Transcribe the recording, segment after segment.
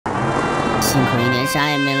辛苦一年啥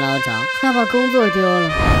也没捞着，还把工作丢了。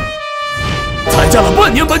参加了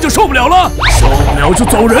半年班就受不了了，受不了就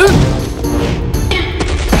走人。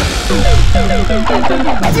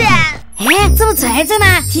哎，怎么在这呢？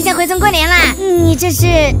提前回村过年啦？你这是？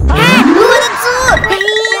哎，我的猪！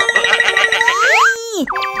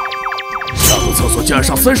上个厕所竟然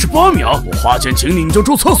上38秒，我花钱请你，你就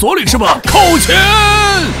住厕所里是吧？扣钱！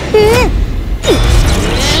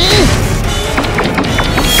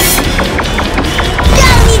让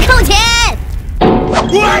你扣钱！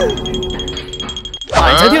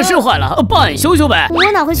俺家电视坏了，帮俺修修呗。我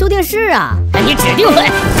哪会修电视啊？你指定会。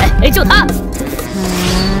哎，就他。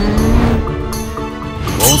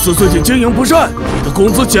公司最近经营不善，你的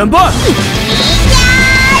工资减半。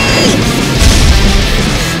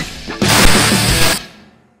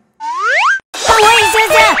我也想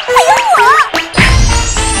想，还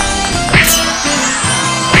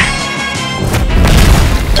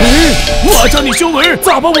有我叫你修儿，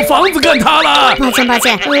咋把我房子干塌了？抱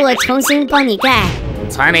歉，我重新帮你盖。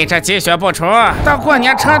村里这积雪不除，到过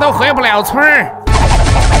年车都回不了村儿。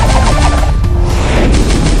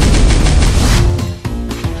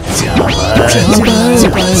加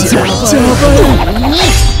班！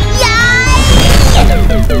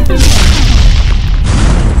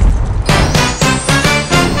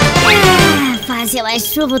发泄完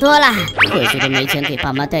舒服多了，可惜都没钱给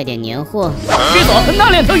爸妈带点年货。别走，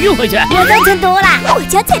那2头运回去。我刚钱多了，我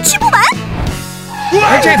家菜吃不完。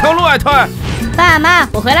这头骆驼。爸妈，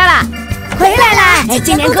我回来了。哎，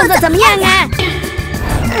今年工作怎么样啊？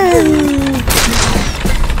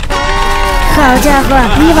好家伙，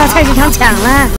你把菜市场抢了。